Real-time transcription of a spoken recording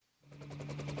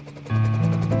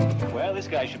this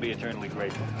guy should be eternally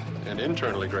grateful. And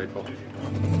internally grateful.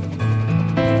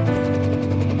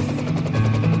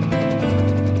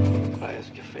 I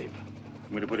ask you a favor.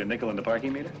 I'm going to put a nickel in the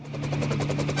parking meter?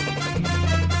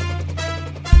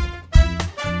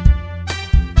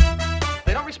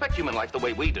 They don't respect human life the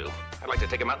way we do. I'd like to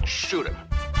take him out and shoot him.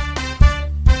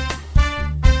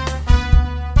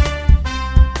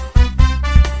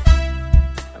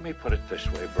 Let me put it this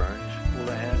way, Burns. Cool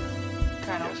ahead.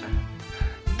 Colonel. Yes, sir.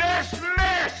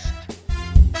 Dismissed!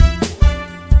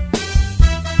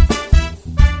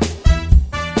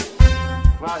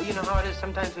 Well, you know how it is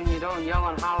sometimes when you don't yell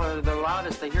and holler the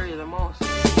loudest, they hear you the most. So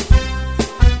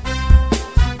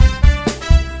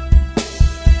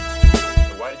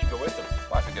why did you go with them?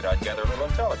 Well, I figured I'd gather a little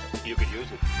intelligence. You could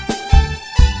use it.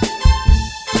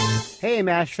 Hey,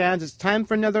 MASH fans, it's time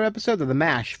for another episode of the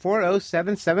MASH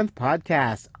 4077th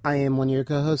podcast. I am one of your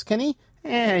co-hosts, Kenny,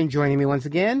 and joining me once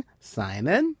again,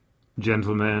 Simon.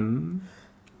 Gentlemen.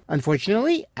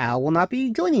 Unfortunately, Al will not be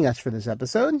joining us for this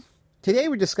episode. Today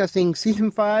we're discussing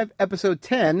Season 5, Episode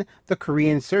 10, The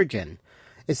Korean Surgeon.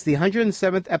 It's the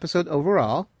 107th episode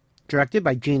overall, directed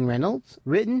by Gene Reynolds,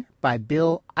 written by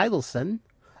Bill Idelson,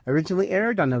 originally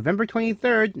aired on November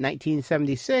 23rd,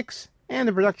 1976, and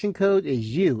the production code is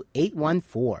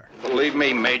U814. Believe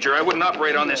me, Major, I wouldn't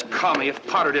operate on this commie if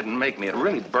Potter didn't make me. It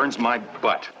really burns my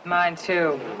butt. Mine,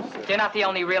 too. You're not the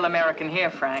only real American here,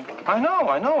 Frank. I know.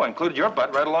 I included your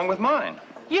butt right along with mine.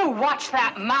 You watch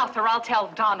that mouth or I'll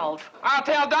tell Donald. I'll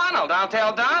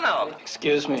tell Donald.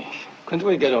 Excuse me. Couldn't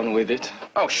we get on with it?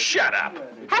 Oh, shut up.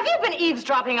 Have you been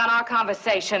eavesdropping on our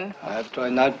conversation? I've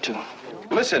tried not to.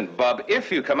 Listen, Bub,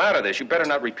 if you come out of this, you better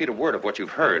not repeat a word of what you've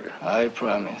heard. I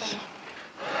promise.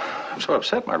 I'm so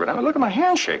upset, Margaret. I mean, look at my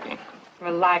hand shaking.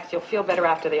 Relax, you'll feel better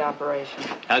after the operation.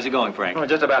 How's it going, Frank? I'm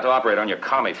just about to operate on your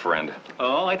commie friend.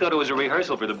 Oh, I thought it was a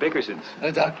rehearsal for the Bickersons.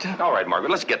 Doctor? All right,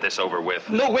 Margaret, let's get this over with.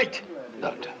 No, wait!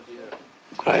 Doctor,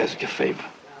 could I ask you a favor?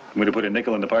 I'm going to put a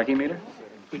nickel in the parking meter?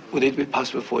 Would it be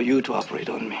possible for you to operate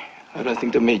on me? I don't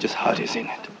think the Major's heart is in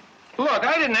it. Look,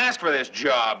 I didn't ask for this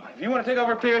job. If you want to take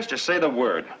over Pierce, just say the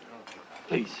word.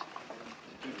 Please.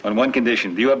 On one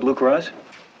condition. Do you have Blue Cross?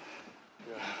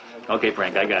 Okay,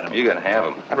 Frank, I got him. You're going to have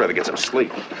him. I'd rather get some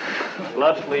sleep.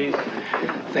 Gloves, please.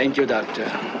 Thank you, Doctor.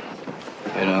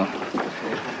 You know,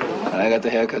 when I got the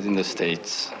haircut in the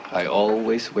States, I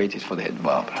always waited for the head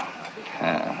barber.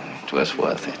 It was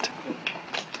worth it.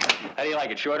 How do you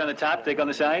like it? Short on the top, thick on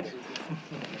the sides?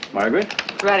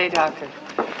 Margaret? Ready, Doctor.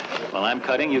 While I'm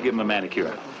cutting, you give him a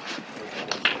manicure.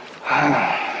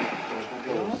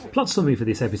 Plot summary for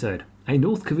this episode. A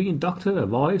North Korean doctor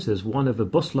arrives as one of a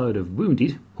busload of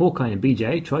wounded. Hawkeye and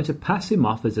BJ try to pass him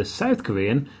off as a South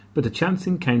Korean, but a chance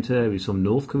encounter with some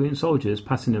North Korean soldiers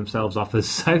passing themselves off as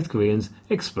South Koreans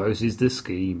exposes the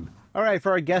scheme. All right,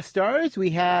 for our guest stars,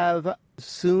 we have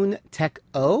Soon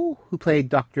Taek-oh, who played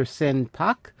Dr. Sin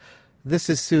Pak. This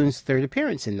is Soon's third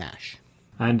appearance in MASH.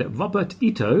 And Robert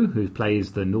Ito, who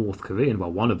plays the North Korean,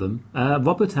 well, one of them.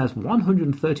 Robert has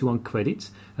 131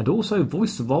 credits and also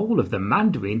voiced the role of the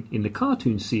Mandarin in the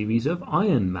cartoon series of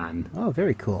Iron Man. Oh,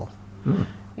 very cool.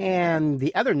 And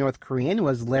the other North Korean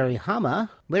was Larry Hama.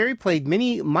 Larry played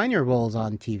many minor roles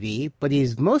on TV, but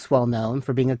he's most well known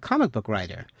for being a comic book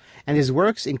writer. And his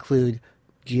works include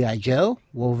G.I. Joe,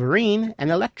 Wolverine,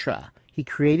 and Elektra. He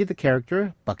created the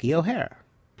character Bucky O'Hare.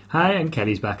 Hi, and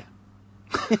Kelly's back.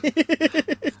 What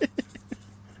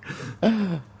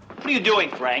are you doing,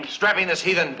 Frank? Strapping this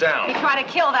heathen down. He tried to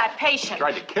kill that patient.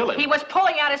 Tried to kill him. He was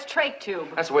pulling out his trach tube.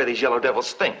 That's the way these yellow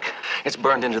devils think. It's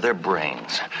burned into their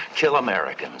brains. Kill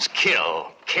Americans.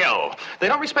 Kill. They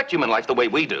don't respect human life the way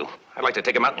we do. I'd like to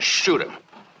take him out and shoot him.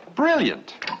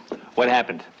 Brilliant. What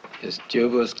happened? His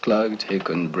tube was clogged, he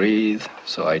couldn't breathe,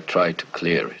 so I tried to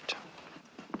clear it.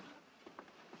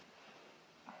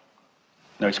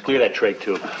 No, it's clear that trach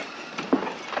tube.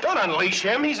 Don't unleash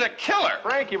him. He's a killer.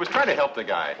 Frank, he was trying to help the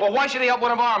guy. Well, why should he help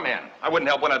one of our men? I wouldn't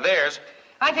help one of theirs.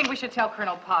 I think we should tell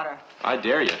Colonel Potter. I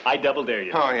dare you. I double dare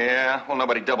you. Oh, yeah? Well,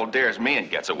 nobody double dares me and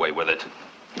gets away with it.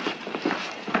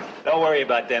 Don't worry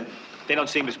about them. They don't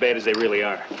seem as bad as they really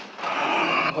are.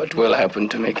 What will happen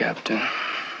to me, Captain?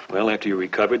 Well, after you're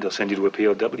recovered, they'll send you to a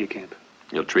POW camp.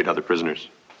 You'll treat other prisoners.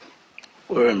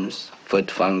 Worms,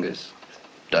 foot fungus,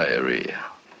 diarrhea.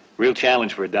 Real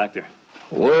challenge for a doctor.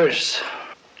 Worse,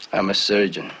 I'm a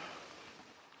surgeon.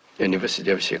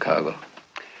 University of Chicago.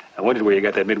 I wondered where you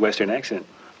got that Midwestern accent.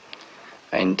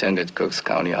 I attended Cooks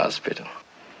County Hospital.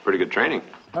 Pretty good training.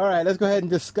 All right, let's go ahead and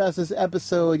discuss this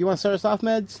episode. You want to start us off,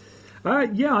 Meds?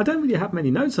 Yeah, I don't really have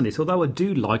many notes on this, although I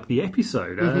do like the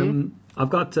episode. I've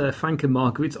got Frank and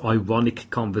Margaret's ironic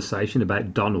conversation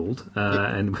about Donald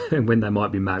and when they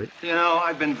might be married. You know,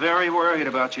 I've been very worried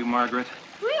about you, Margaret.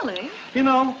 Really? You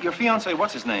know, your fiancé,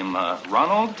 what's his name,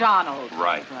 Ronald? Donald.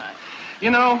 Right. You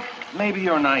know, maybe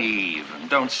you're naive and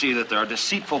don't see that there are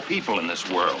deceitful people in this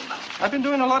world. I've been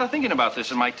doing a lot of thinking about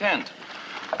this in my tent.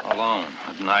 Alone,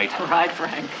 at night. Right,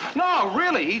 Frank. No,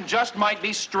 really, he just might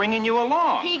be stringing you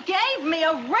along. He gave me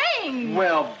a ring.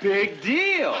 Well, big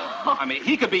deal. I mean,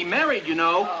 he could be married, you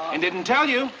know, and didn't tell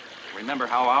you. Remember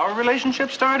how our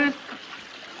relationship started?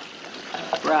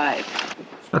 Right.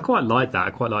 I quite like that. I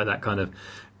quite like that kind of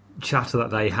chatter that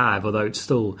they have, although it's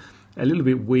still a little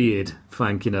bit weird.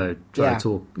 Frank, trying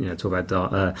to talk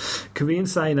about Korean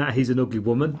saying that he's an ugly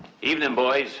woman. Evening,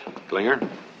 boys. Klinger.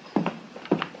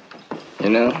 You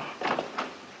know,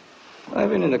 I've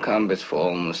been in the combat for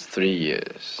almost 3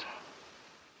 years.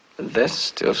 But this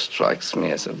still strikes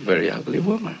me as a very ugly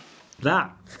woman.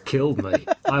 That killed me.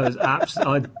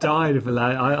 I died of a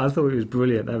laugh. I thought it was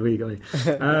brilliant. That really got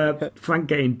me. Frank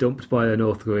getting dumped by the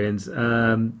North Koreans.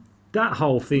 That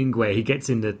whole thing where he gets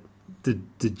in the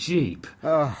Jeep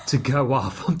to go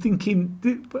off. I'm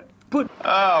thinking, but...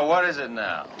 Oh, what is it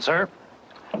now? Sir,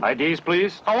 IDs,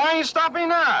 please. Oh, why are you stopping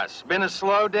us? Been a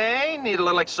slow day? Need a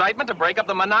little excitement to break up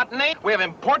the monotony? We have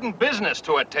important business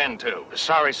to attend to.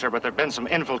 Sorry, sir, but there have been some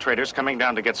infiltrators coming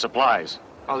down to get supplies.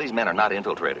 Oh, these men are not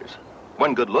infiltrators.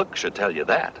 One good look should tell you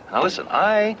that. Now listen,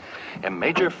 I am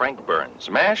Major Frank Burns.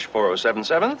 MASH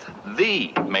 4077th,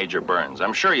 the Major Burns.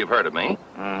 I'm sure you've heard of me.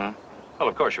 Mm-hmm. Well,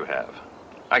 of course you have.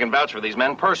 I can vouch for these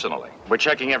men personally. We're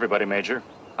checking everybody, Major.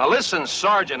 Now listen,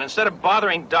 Sergeant, instead of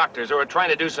bothering doctors who are trying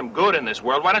to do some good in this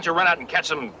world, why don't you run out and catch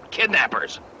some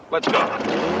kidnappers? Let's go.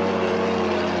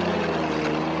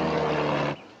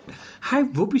 How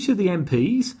rubbish are the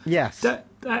MPs? Yes.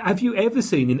 Have you ever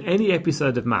seen in any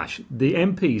episode of MASH the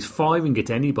MPs firing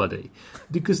at anybody?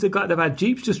 Because they've had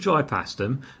Jeeps just drive past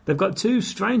them. They've got two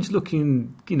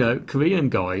strange-looking, Korean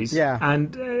guys. Yeah.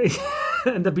 And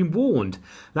and they've been warned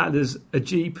that there's a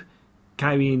Jeep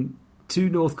carrying 2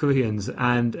 North Koreans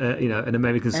and an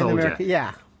American soldier.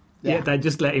 Yeah, they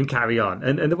just let him carry on,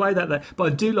 and the way that but I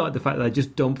do like the fact that they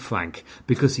just dump Frank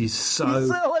because he's so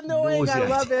annoying.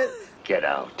 nauseating. I love it. Get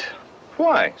out.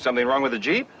 Why? Something wrong with the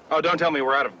Jeep? Oh, don't tell me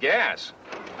we're out of gas.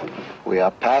 We are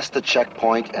past the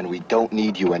checkpoint and we don't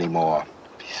need you anymore.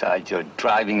 Besides, you're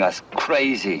driving us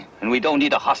crazy, and we don't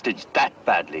need a hostage that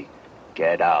badly.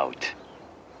 Get out.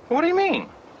 What do you mean?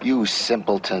 You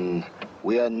simpleton.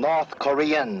 We are North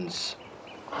Koreans.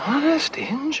 Honest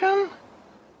Injun?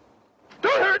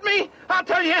 Don't hurt me! I'll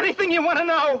tell you anything you want to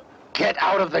know! Get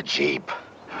out of the Jeep.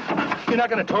 You're not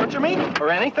going to torture me or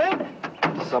anything?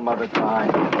 Some other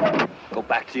time. Go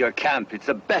back to your camp. It's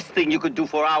the best thing you could do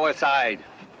for our side.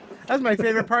 That's my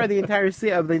favorite part of the entire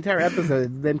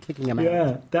episode, them kicking him out.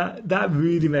 Yeah, that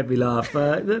really made me laugh.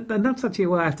 And that's actually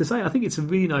what I have to say. I think it's a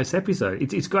really nice episode.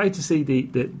 It's great to see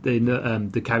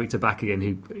the character back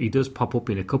again. He does pop up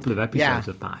in a couple of episodes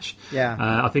of MASH. Yeah.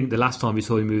 I think the last time we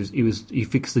saw him, he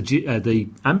fixed the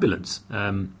ambulance.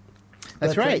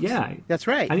 That's right. Yeah, that's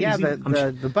right. And yeah,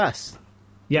 the bus.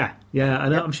 Yeah,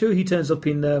 and I'm sure he turns up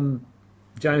in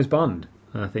James Bond.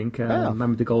 I think Man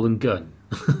with the Golden Gun.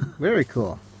 Very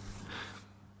cool.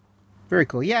 Very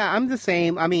cool. Yeah, I'm the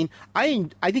same. I mean, I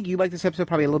think you liked this episode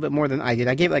probably a little bit more than I did.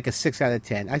 I gave it like a 6 out of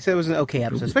 10. I said it was an okay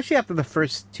episode, especially after the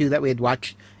first 2 that we had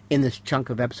watched in this chunk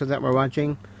of episodes that we're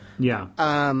watching. Yeah.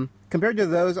 Compared to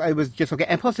those, I was just okay.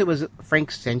 And plus, it was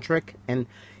Frank-centric, and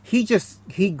he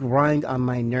grind on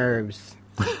my nerves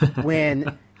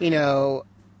when,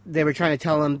 they were trying to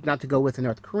tell him not to go with the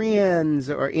North Koreans,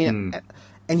 or, and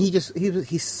he's just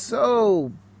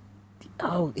so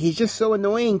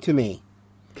annoying to me.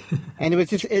 And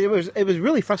it was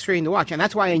really frustrating to watch, and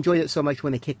that's why I enjoyed it so much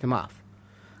when they kicked him off,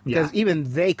 because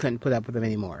even they couldn't put up with him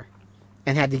anymore,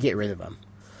 and had to get rid of him.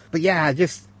 But yeah,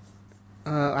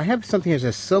 I have something.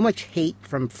 There's so much hate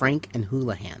from Frank and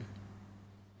Houlihan.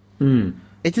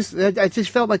 It just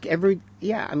felt like I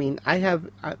mean, I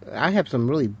have some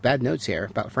really bad notes here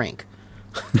about Frank.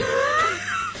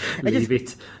 Leave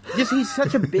it. He's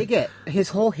such a bigot. His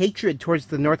whole hatred towards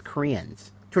the North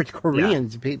Koreans,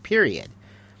 period.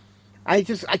 I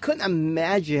couldn't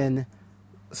imagine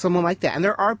someone like that. And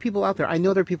there are people out there. I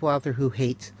know there are people out there who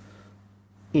hate,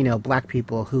 black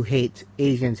people, who hate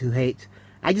Asians, who hate.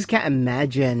 I just can't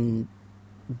imagine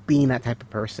being that type of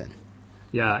person.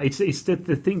 Yeah, it's the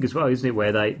thing as well, isn't it?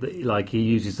 Where he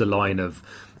uses the line of,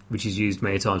 which is used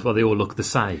many times. Well, they all look the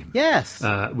same. Yes.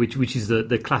 Which is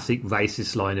the classic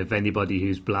racist line of anybody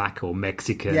who's black or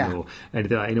Mexican Yeah. or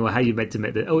anything like, how you meant to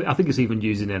make the. Oh, I think it's even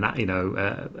used in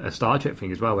a Star Trek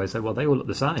thing as well, where they say, well, they all look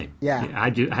the same. Yeah. How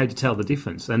do you tell the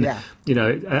difference? And Yeah.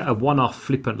 a one-off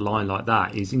flippant line like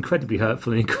that is incredibly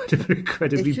hurtful and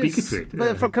incredibly bigotry.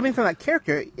 But coming from that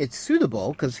character, it's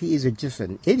suitable because he is just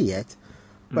an idiot.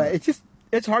 But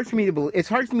it's hard for me to believe. It's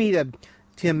hard for me to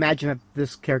imagine that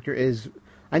this character is.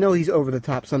 I know he's over the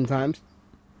top sometimes,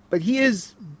 but he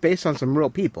is based on some real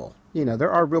people.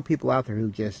 There are real people out there who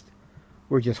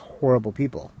were just horrible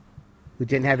people, who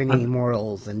didn't have any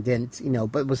morals and didn't,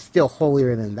 but was still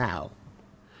holier than thou.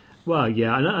 Well,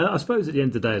 yeah, and I suppose at the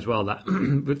end of the day as well,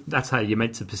 that's how you're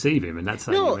meant to perceive him, and that's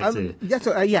how you're meant to.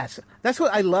 That's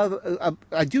what I love.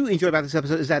 I do enjoy about this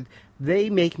episode is that they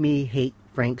make me hate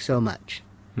Frank so much.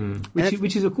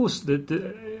 Which is, of course,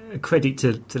 the credit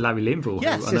to Larry Linville.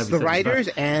 Yes, who, it's the writers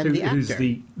and the actor. Who's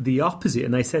the opposite.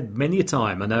 And they said many a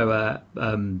time, I know,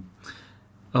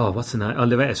 what's her name?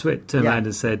 Loretta Swit turned around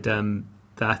and said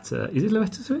that... is it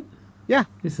Loretta Swit? Yeah.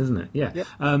 This isn't it? Yeah. Yep.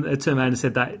 Turned around and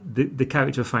said that the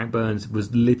character of Frank Burns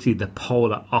was literally the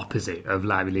polar opposite of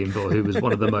Larry Linville, who was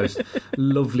one of the most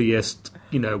loveliest,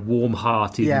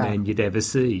 warm-hearted men you'd ever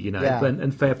see,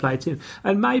 and fair play to him.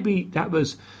 And maybe that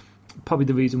was... probably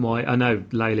the reason why I know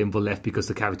Larry Linville left, because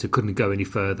the character couldn't go any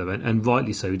further, and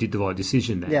rightly so. He did the right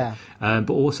decision there. Yeah.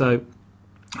 But also,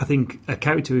 I think a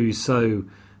character who's so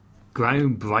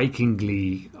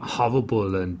groundbreakingly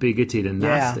horrible and bigoted and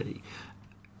nasty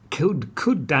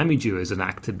could damage you as an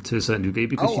actor to a certain degree,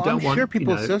 because you don't want. I'm sure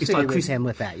people associate with him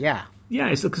with that. Yeah. Yeah,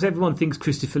 it's because everyone thinks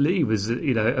Christopher Lee was,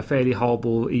 a fairly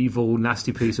horrible, evil,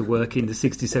 nasty piece of work in the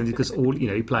 60s, 70s, because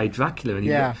he played Dracula.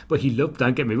 And but he loved,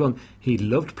 don't get me wrong, he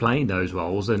loved playing those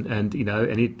roles, and he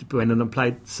went on and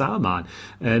played Saruman.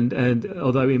 And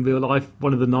although in real life,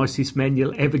 one of the nicest men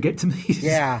you'll ever get to meet.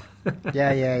 Yeah.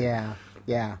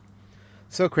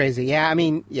 So crazy. Yeah, I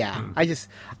mean, I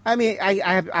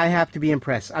have to be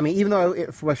impressed. I mean, even though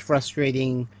it was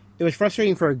frustrating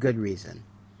for a good reason.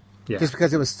 Yeah. Just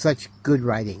because it was such good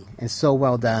writing and so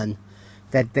well done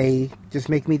that they just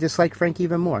make me dislike Frank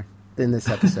even more than this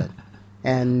episode.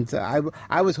 And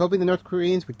I was hoping the North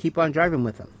Koreans would keep on driving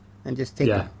with him and just take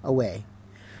him away.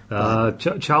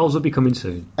 Charles will be coming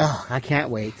soon. Oh, I can't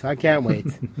wait.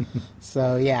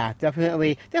 So, yeah,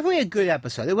 definitely a good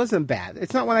episode. It wasn't bad.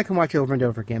 It's not one I can watch over and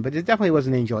over again, but it definitely was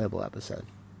an enjoyable episode.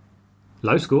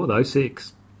 Low score, though,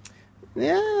 6.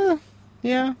 Yeah.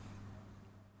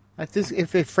 I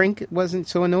think if Frank wasn't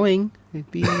so annoying, it'd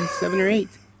be 7 or 8.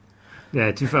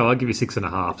 Yeah, to be fair, I'll give you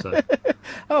 6.5. So.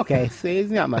 Okay, so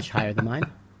it's not much higher than mine.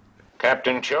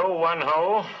 Captain Cho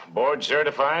Won-ho, board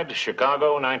certified,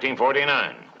 Chicago,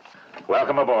 1949.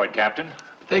 Welcome aboard, Captain.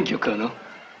 Thank you, Colonel.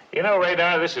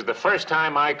 Radar, this is the first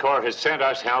time I-Corps has sent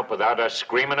us help without us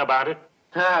screaming about it.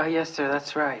 Oh, yes, sir,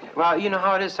 that's right. Well, you know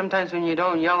how it is. Sometimes when you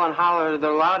don't yell and holler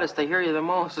the loudest, they hear you the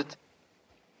most.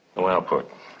 Well put.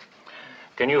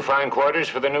 Can you find quarters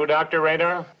for the new doctor,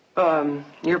 Radar?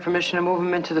 Your permission to move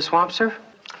him into the swamp, sir?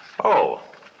 Oh,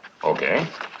 okay.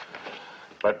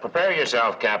 But prepare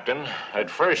yourself, Captain.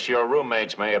 At first, your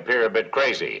roommates may appear a bit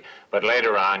crazy, but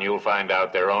later on, you'll find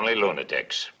out they're only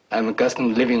lunatics. I'm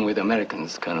accustomed to living with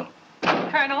Americans, Colonel.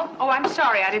 Colonel? Oh, I'm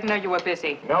sorry. I didn't know you were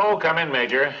busy. No, come in,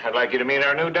 Major. I'd like you to meet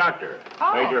our new doctor.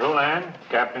 Oh. Major Hulan,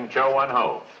 Captain Cho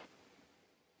Won-ho.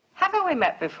 Haven't we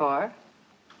met before?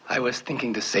 I was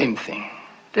thinking the same thing.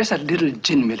 There's a little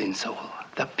gin mill in Seoul,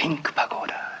 the Pink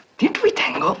Pagoda. Didn't we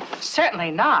tango?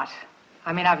 Certainly not.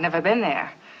 I mean, I've never been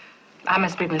there. I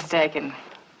must be mistaken.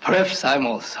 Perhaps I'm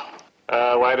also.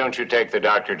 Why don't you take the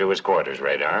doctor to his quarters,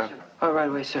 Radar? Oh, right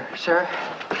away, sir. Sir?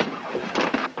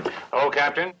 Oh,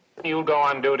 Captain, you'll go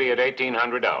on duty at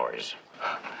 1800 hours.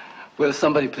 Will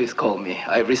somebody please call me?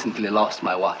 I recently lost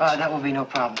my watch. That will be no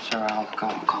problem, sir. I'll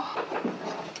call.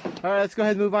 All right, let's go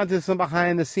ahead and move on to some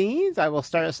behind the scenes. I will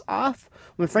start us off.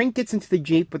 When Frank gets into the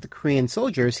Jeep with the Korean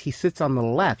soldiers, he sits on the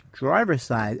left driver's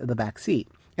side of the back seat.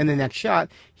 In the next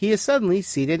shot, he is suddenly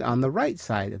seated on the right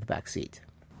side of the back seat.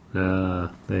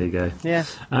 There you go. Yeah.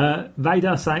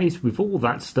 Vadar says, with all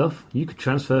that stuff, you could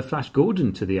transfer Flash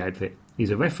Gordon to the outfit.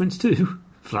 He's a reference to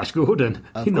Flash Gordon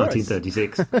in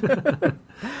 1936.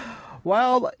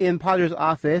 While in Potter's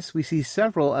office, we see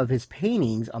several of his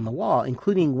paintings on the wall,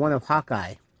 including one of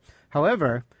Hawkeye.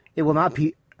 However, it will not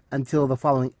be until the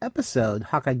following episode,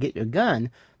 Hawkeye Get Your Gun,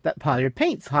 that Potter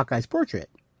paints Hawkeye's portrait.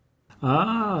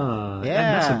 Ah, yeah.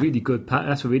 And that's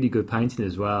a really good painting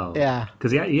as well. Yeah.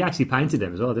 Because he actually painted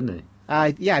them as well, didn't he?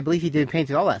 Yeah, I believe he did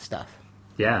painted all that stuff.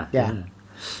 Yeah.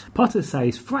 Potter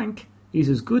says Frank is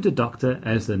as good a doctor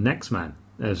as the next man.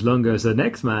 as long as the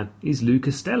next man is Lou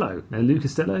Costello. Now, Lou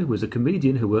Costello was a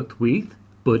comedian who worked with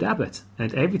Bud Abbott,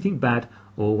 and everything bad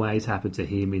always happened to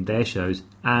him in their shows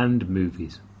and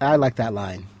movies. I like that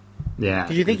line. Yeah.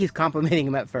 Because you think he's complimenting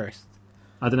him at first.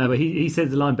 I don't know, but he said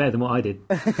the line better than what I did.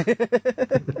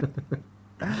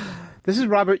 This is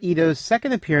Robert Ito's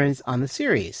second appearance on the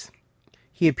series.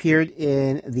 He appeared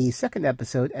in the second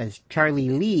episode as Charlie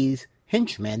Lee's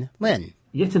henchman, Lynn.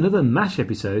 Yet another MASH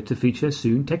episode to feature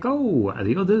Soon Teko.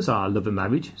 The others are Love and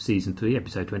Marriage, Season 3,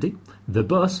 Episode 20. The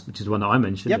Bus, which is one that I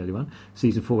mentioned earlier on,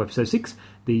 Season 4, Episode 6.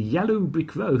 The Yellow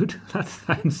Brick Road, that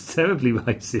sounds terribly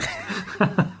racist.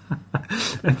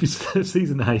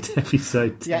 Season 8,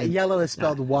 Episode 10. Yeah, yellow is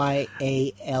spelled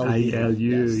Y-A-L-U. A-L-U,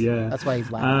 yes. yeah. That's why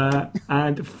he's laughing.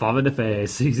 And Foreign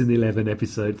Affairs, Season 11,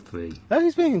 Episode 3. Oh,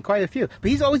 he's been in quite a few. But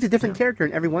he's always a different character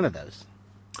in every one of those.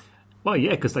 Well,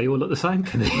 yeah, because they all look the same,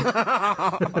 can they?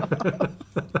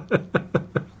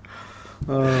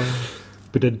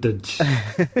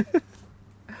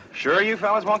 Sure you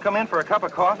fellas won't come in for a cup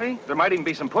of coffee? There might even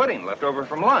be some pudding left over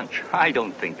from lunch. I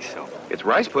don't think so. It's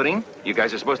rice pudding. You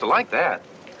guys are supposed to like that.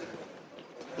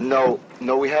 No,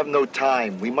 we have no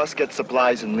time. We must get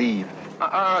supplies and leave.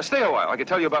 Stay a while. I could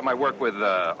tell you about my work with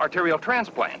arterial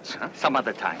transplants. Huh? Some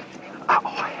other time.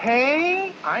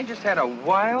 Hey, I just had a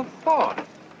wild thought.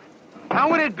 How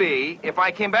would it be if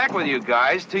I came back with you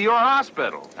guys to your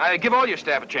hospital? I'd give all your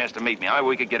staff a chance to meet me.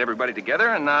 We could get everybody together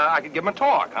and I could give them a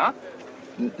talk, huh?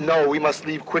 No, we must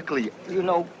leave quickly. You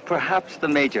know, perhaps the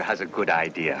Major has a good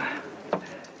idea.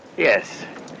 Yes,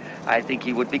 I think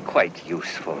he would be quite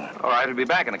useful. All right, I'll be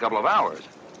back in a couple of hours.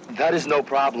 That is no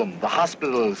problem. The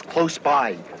hospital is close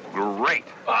by. Great.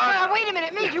 Wait a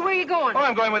minute, Major, where are you going? Oh,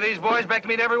 I'm going with these boys back to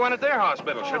meet everyone at their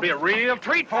hospital. Should be a real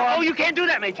treat for them. Oh, you can't do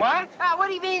that, Major. What?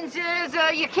 What he means is,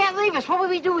 you can't leave us. What would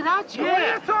we do without you? What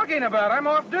are you talking about? I'm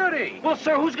off duty. Well,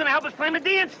 sir, who's going to help us plan the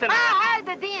dance tonight?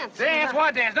 The dance. Dance?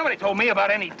 What dance? Nobody told me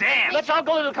about any dance. Let's all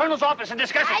go to the Colonel's office and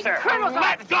discuss it, sir.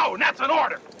 Let's go. That's an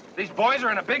order. These boys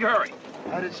are in a big hurry.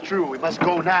 That is true. We must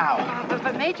go now.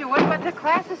 But Major, what about the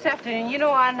class this afternoon? You know,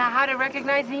 on how to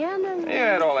recognize the enemy? You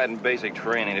had all that in basic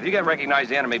training. If you can't recognize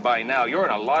the enemy by now, you're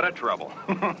in a lot of trouble.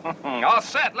 All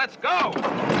set. Let's go.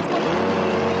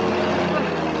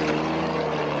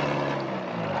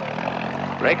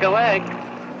 Break a leg.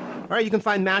 All right, you can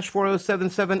find MASH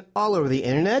 4077 all over the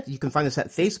internet. You can find us at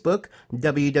Facebook,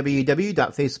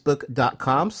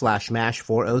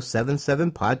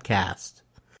 www.facebook.com/MASH4077podcast.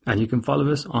 And you can follow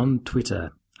us on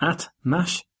Twitter at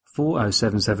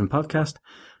MASH4077podcast.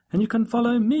 And you can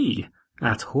follow me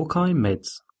at Hawkeye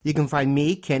Meds. You can find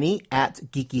me, Kenny, at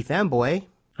Geeky Fanboy.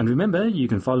 And remember, you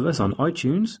can follow us on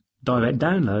iTunes, direct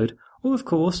download, or of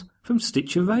course, from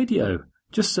Stitcher Radio.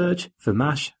 Just search for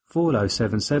MASH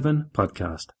 4077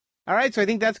 podcast. All right, so I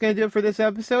think that's going to do it for this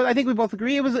episode. I think we both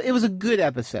agree it was a good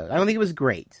episode. I don't think it was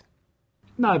great.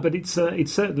 No, but it's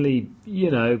certainly,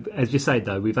 you know, as you say,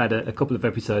 though, we've had a couple of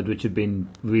episodes which have been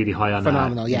really high on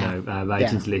our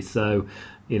ratings list. So,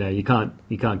 you know, you can't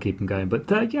keep them going.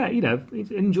 But yeah, you know, it's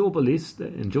an enjoyable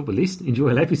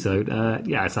episode.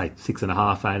 Yeah, I'd say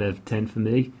 6.5 out of 10 for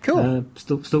me. Cool.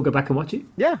 Still go back and watch it.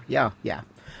 Yeah. All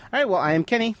right. Well, I am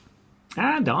Kenny,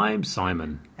 and I'm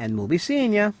Simon, and we'll be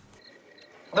seeing you.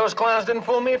 Those clowns didn't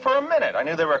fool me for a minute. I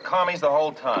knew they were commies the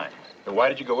whole time. Then why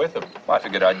did you go with them? Well, I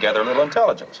figured I'd gather a little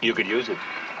intelligence. You could use it.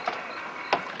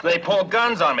 They pulled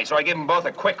guns on me, so I gave them both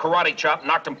a quick karate chop,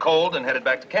 knocked them cold, and headed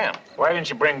back to camp. Why didn't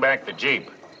you bring back the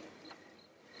Jeep?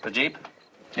 The Jeep?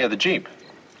 Yeah, the Jeep.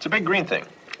 It's a big green thing.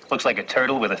 Looks like a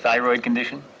turtle with a thyroid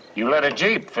condition. You let a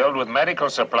Jeep filled with medical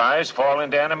supplies fall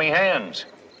into enemy hands.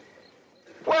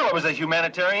 Well, it was a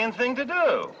humanitarian thing to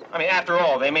do. I mean, after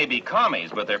all, they may be commies,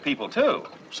 but they're people, too.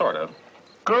 Sort of.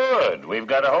 Good. We've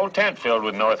got a whole tent filled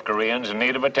with North Koreans in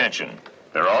need of attention.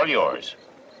 They're all yours.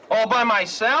 All by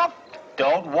myself?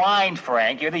 Don't whine,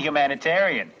 Frank. You're the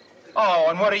humanitarian. Oh,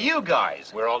 and what are you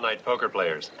guys? We're all-night poker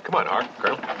players. Come on, Ark,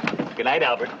 Colonel. Good night,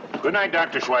 Albert. Good night,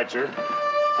 Dr. Schweitzer.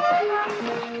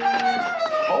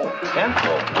 Oh,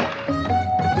 tentful.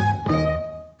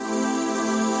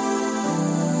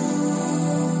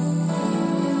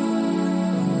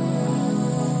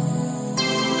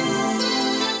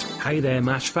 Hey there,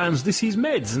 MASH fans, this is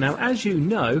Meds. Now, as you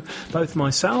know, both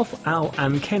myself, Al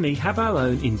and Kenny have our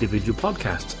own individual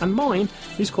podcasts, and mine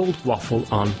is called Waffle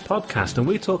On Podcast, and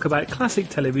we talk about classic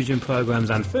television programmes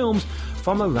and films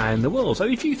from around the world. So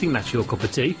if you think that's your cup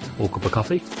of tea, or cup of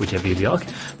coffee, whichever you like,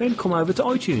 then come over to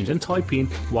iTunes and type in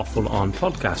Waffle On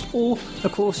Podcast, or,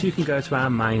 of course, you can go to our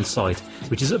main site,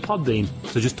 which is at Podbean,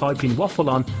 so just type in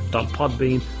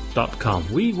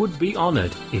waffleon.podbean.com. We would be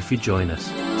honoured if you join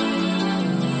us.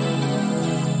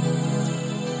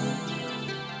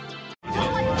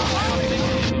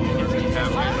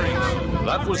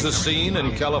 That was the scene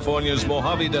in California's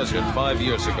Mojave Desert 5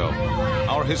 years ago.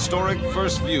 Our historic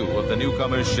first view of the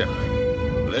newcomer's ship.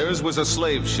 Theirs was a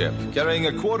slave ship carrying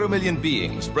 250,000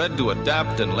 beings bred to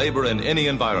adapt and labor in any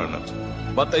environment.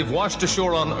 But they've washed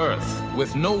ashore on Earth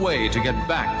with no way to get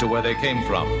back to where they came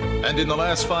from. And in the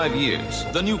last 5 years,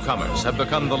 the newcomers have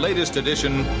become the latest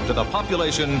addition to the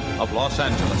population of Los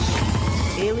Angeles.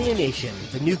 Alienation,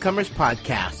 the Newcomers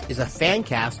Podcast, is a fan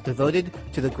cast devoted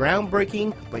to the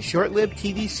groundbreaking but short-lived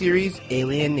TV series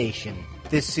Alienation.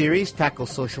 This series tackles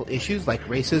social issues like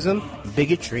racism,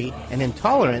 bigotry, and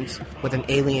intolerance with an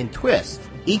alien twist.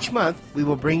 Each month, we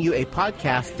will bring you a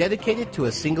podcast dedicated to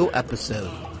a single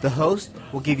episode. The host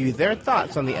will give you their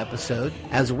thoughts on the episode,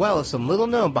 as well as some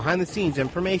little-known behind-the-scenes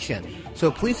information.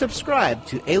 So please subscribe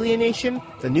to Alienation,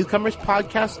 the Newcomers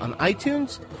Podcast on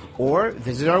iTunes, or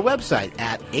visit our website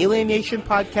at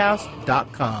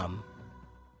alienationpodcast.com.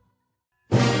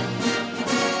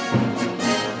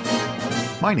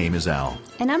 My name is Al.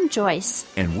 And I'm Joyce.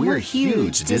 And we're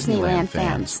huge Disneyland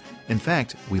fans. In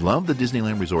fact, we love the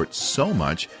Disneyland Resort so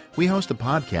much, we host a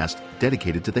podcast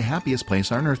dedicated to the happiest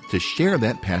place on Earth to share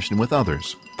that passion with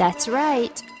others. That's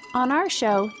right. On our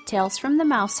show, Tales from the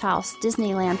Mouse House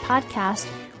Disneyland Podcast,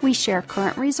 we share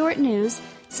current resort news,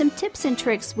 some tips and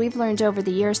tricks we've learned over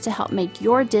the years to help make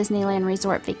your Disneyland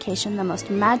Resort vacation the most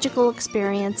magical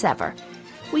experience ever.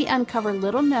 We uncover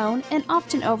little-known and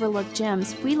often overlooked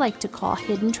gems we like to call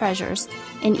hidden treasures,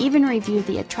 and even review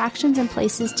the attractions and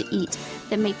places to eat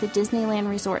that make the Disneyland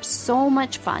Resort so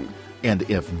much fun. And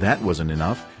if that wasn't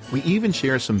enough, we even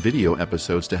share some video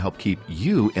episodes to help keep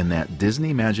you in that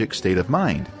Disney magic state of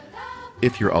mind.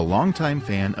 If you're a longtime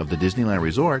fan of the Disneyland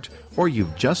Resort, or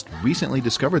you've just recently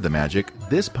discovered the magic,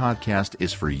 this podcast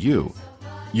is for you.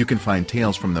 You can find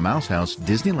Tales from the Mouse House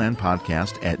Disneyland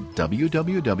Podcast at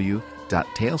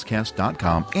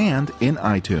www.talescast.com and in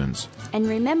iTunes. And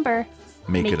remember,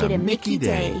 make it a Mickey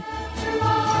day.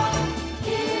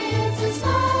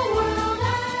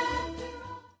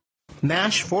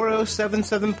 MASH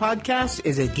 4077 Podcast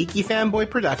is a Geeky Fanboy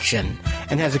production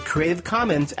and has a Creative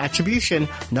Commons Attribution,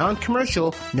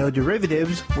 Non-Commercial, No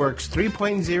Derivatives, Works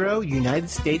 3.0 United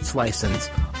States license.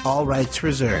 All rights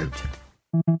reserved.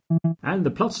 And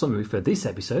the plot summary for this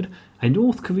episode: a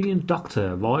North Korean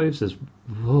doctor arrives as...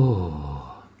 Whoa.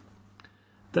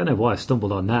 Don't know why I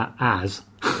stumbled on that as.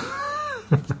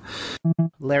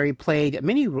 Larry played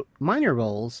many minor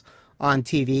roles on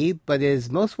TV, but is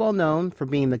most well known for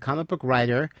being the comic book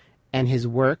writer and his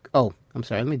work... Oh, I'm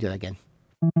sorry, let me do that again.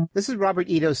 This is Robert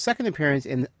Ito's second appearance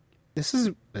in... This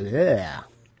is...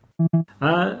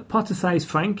 Potter says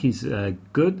Frank is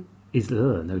good.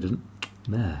 No, he doesn't.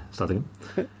 Nah, start again.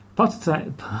 Potter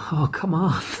says... Oh, come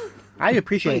on. I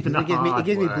appreciate it. It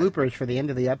gives me bloopers for the end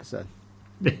of the episode.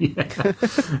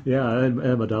 Yeah, I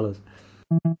earn my dollars.